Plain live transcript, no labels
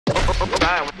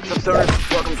Alright, what's up,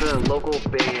 stoners? Welcome to the local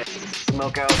band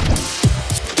Smokeout.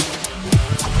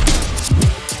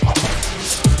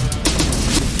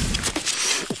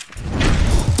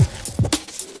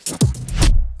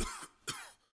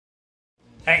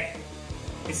 Hey,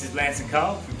 this is Lance and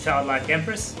Carl from Childlike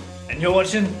Empress, and you're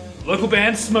watching local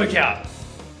band Smokeout.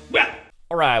 Well.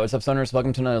 Alright, what's up, stoners?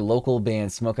 Welcome to another local band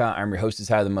Smokeout. I'm your host, is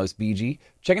Higher the Most BG.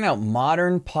 Checking out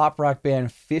modern pop rock band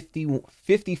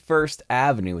 51st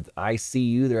Avenue with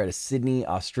ICU. They're out of Sydney,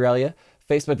 Australia.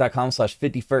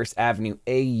 Facebook.com/51st Avenue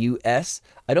AUS.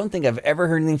 I don't think I've ever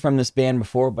heard anything from this band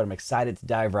before, but I'm excited to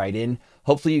dive right in.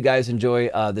 Hopefully you guys enjoy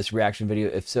this reaction video.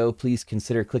 If so, please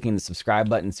consider clicking the subscribe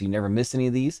button so you never miss any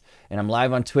of these. And I'm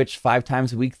live on Twitch 5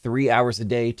 times a week, 3 hours a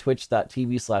day,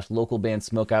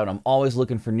 twitch.tv/localbandsmokeout. I'm always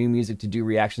looking for new music to do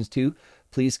reactions to.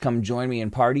 Please come join me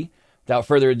and party. Without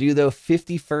further ado though,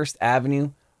 51st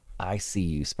Avenue,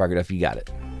 ICU. Spark it up if you got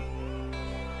it.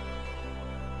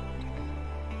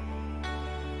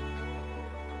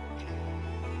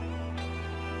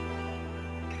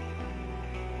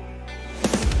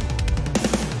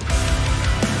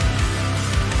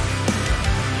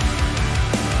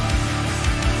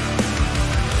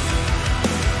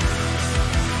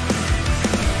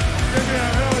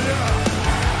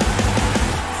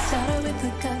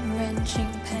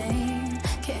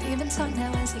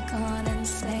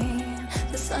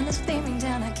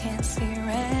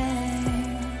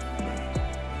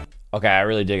 Okay, I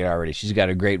really dig it already. She's got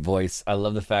a great voice. I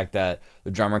love the fact that the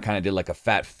drummer kind of did like a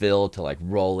fat fill to like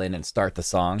roll in and start the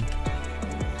song.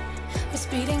 We're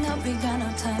speeding up, we got no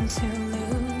time to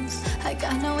lose. I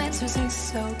got no answers, he's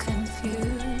so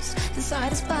confused. Inside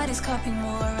his body's copying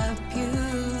more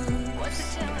abuse. What's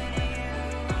it telling you?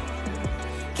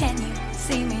 Can you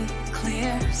see me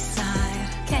clear side?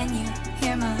 Can you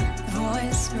hear my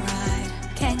voice right?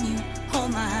 Can you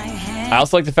hold my hand? I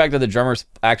also like the fact that the drummer's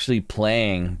actually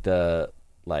playing the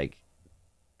like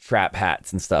trap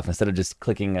hats and stuff instead of just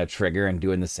clicking a trigger and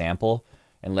doing the sample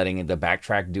and letting the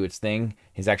backtrack do its thing.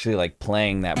 He's actually like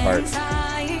playing that part.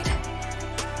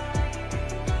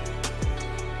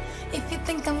 If you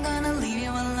think I'm gonna leave you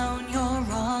alone, you're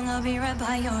wrong. I'll be right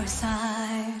by your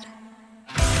side.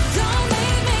 Don't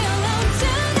leave me alone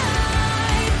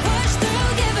tonight. Push through,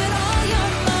 give it all your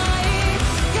might.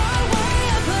 Your way, I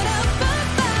put up a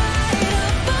fight,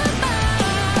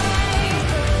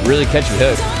 Really catchy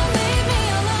hook. Don't leave me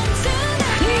alone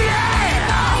tonight. Yeah!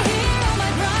 My hero,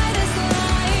 my brightest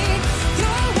light.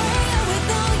 Your way,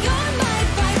 with all your might,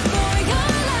 fight for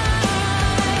your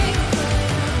life.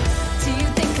 Do you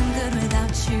think I'm good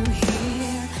without you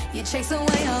here? You chase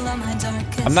away all of my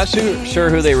darkest I'm not sure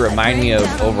who they remind me of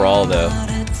overall though.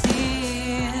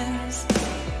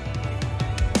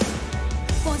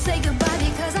 Won't say goodbye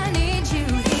because I need you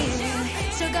here.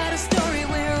 Still got a story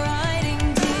we're writing,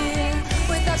 dear.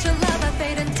 Without your love I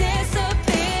fade and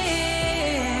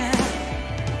disappear.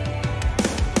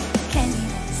 Can you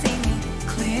see me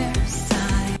clear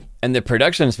side? And the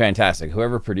production is fantastic.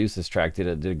 Whoever produced this track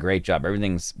did a great job.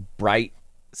 Everything's bright,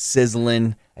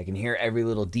 sizzling. I can hear every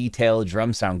little detail.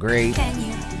 Drums sound great. Can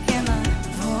you hear my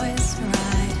voice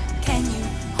right? Can you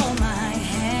hold my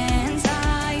hand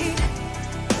tight?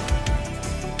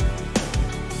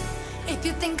 If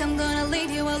you think I'm gonna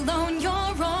leave you alone, you're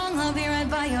wrong. I'll be right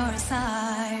by your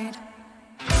side.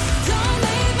 Don't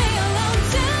leave me alone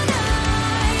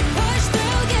tonight. Push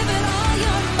through, give it all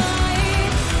your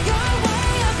might. Your way,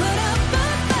 I put up a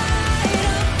fight,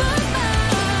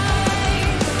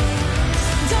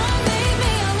 Don't leave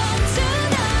me alone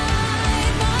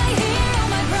tonight. My hero,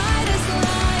 my brightest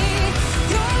light.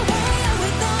 Your way,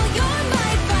 with all your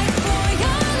might, fight for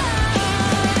your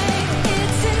life.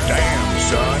 It's inside. Damn,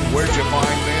 son, where'd you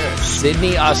find this?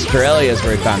 Sydney, Australia is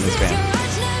where we found this band.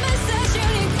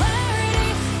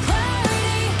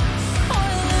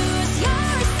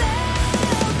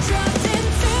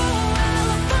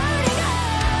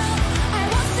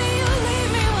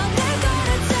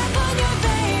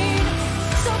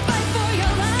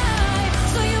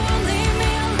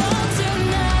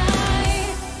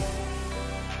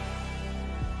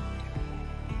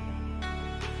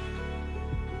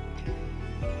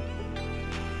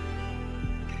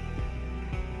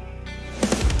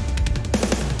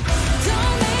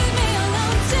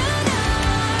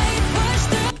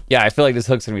 Yeah, I feel like this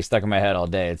hook's gonna be stuck in my head all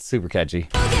day. It's super catchy.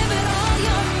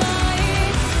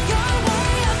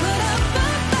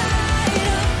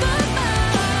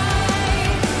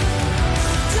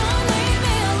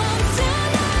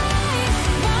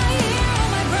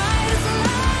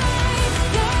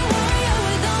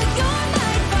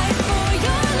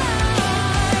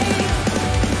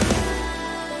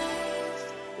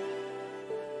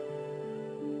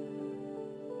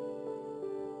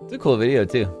 It's a cool video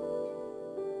too.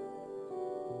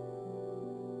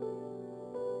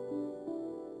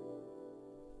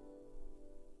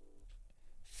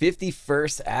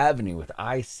 "51st Avenue" with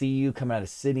ICU coming out of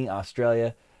Sydney,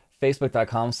 Australia.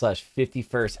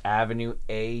 Facebook.com/51st Avenue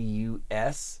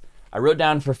AUS. I wrote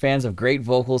down for fans of great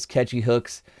vocals, catchy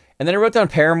hooks, and then I wrote down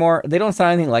Paramore. They don't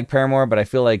sound anything like Paramore, but I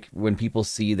feel like when people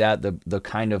see that, they'll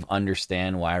kind of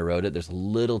understand why I wrote it. There's a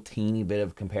little teeny bit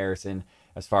of comparison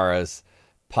as far as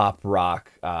pop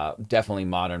rock, definitely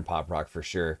modern pop rock for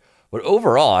sure. But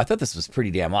overall, I thought this was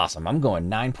pretty damn awesome. I'm going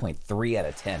 9.3 out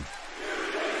of 10.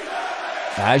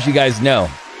 Now, as you guys know,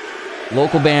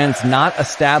 local bands, not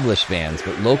established bands,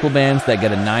 but local bands that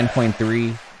get a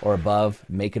 9.3 or above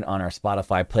make it on our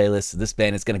Spotify playlist. So this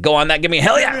band is going to go on that. Give me a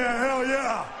hell yeah! Yeah, hell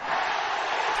yeah!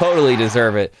 Totally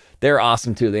deserve it. They're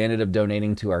awesome too. They ended up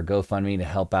donating to our GoFundMe to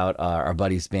help out our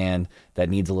buddy's band that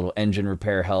needs a little engine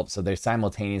repair help. So they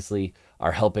simultaneously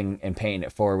are helping and paying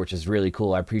it forward, which is really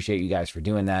cool. I appreciate you guys for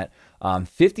doing that.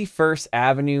 51st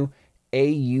Avenue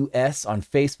AUS on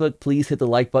Facebook. Please hit the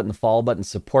like button, the follow button,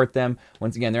 support them.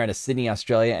 Once again, they're out of Sydney,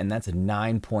 Australia, and that's a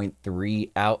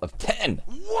 9.3 out of 10.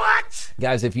 What?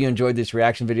 Guys, if you enjoyed this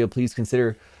reaction video, please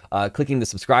consider clicking the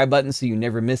subscribe button so you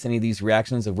never miss any of these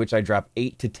reactions, of which I drop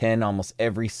 8 to 10 almost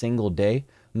every single day,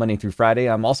 Monday through Friday.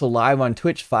 I'm also live on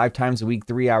Twitch 5 times a week,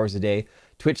 3 hours a day.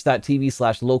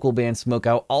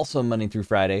 Twitch.tv/localbandsmokeout, also Monday through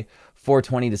Friday,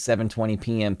 4:20 to 7:20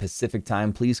 p.m. Pacific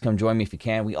time. Please come join me if you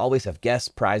can. We always have guests,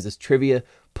 prizes, trivia,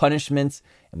 punishments,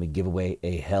 and we give away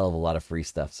a hell of a lot of free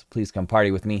stuff. So please come party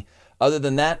with me. Other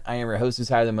than that, I am your host who's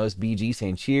higher than most, BG,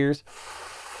 saying cheers.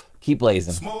 Keep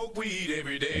blazing. Smoke weed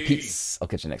every day. Peace. I'll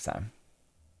catch you next time.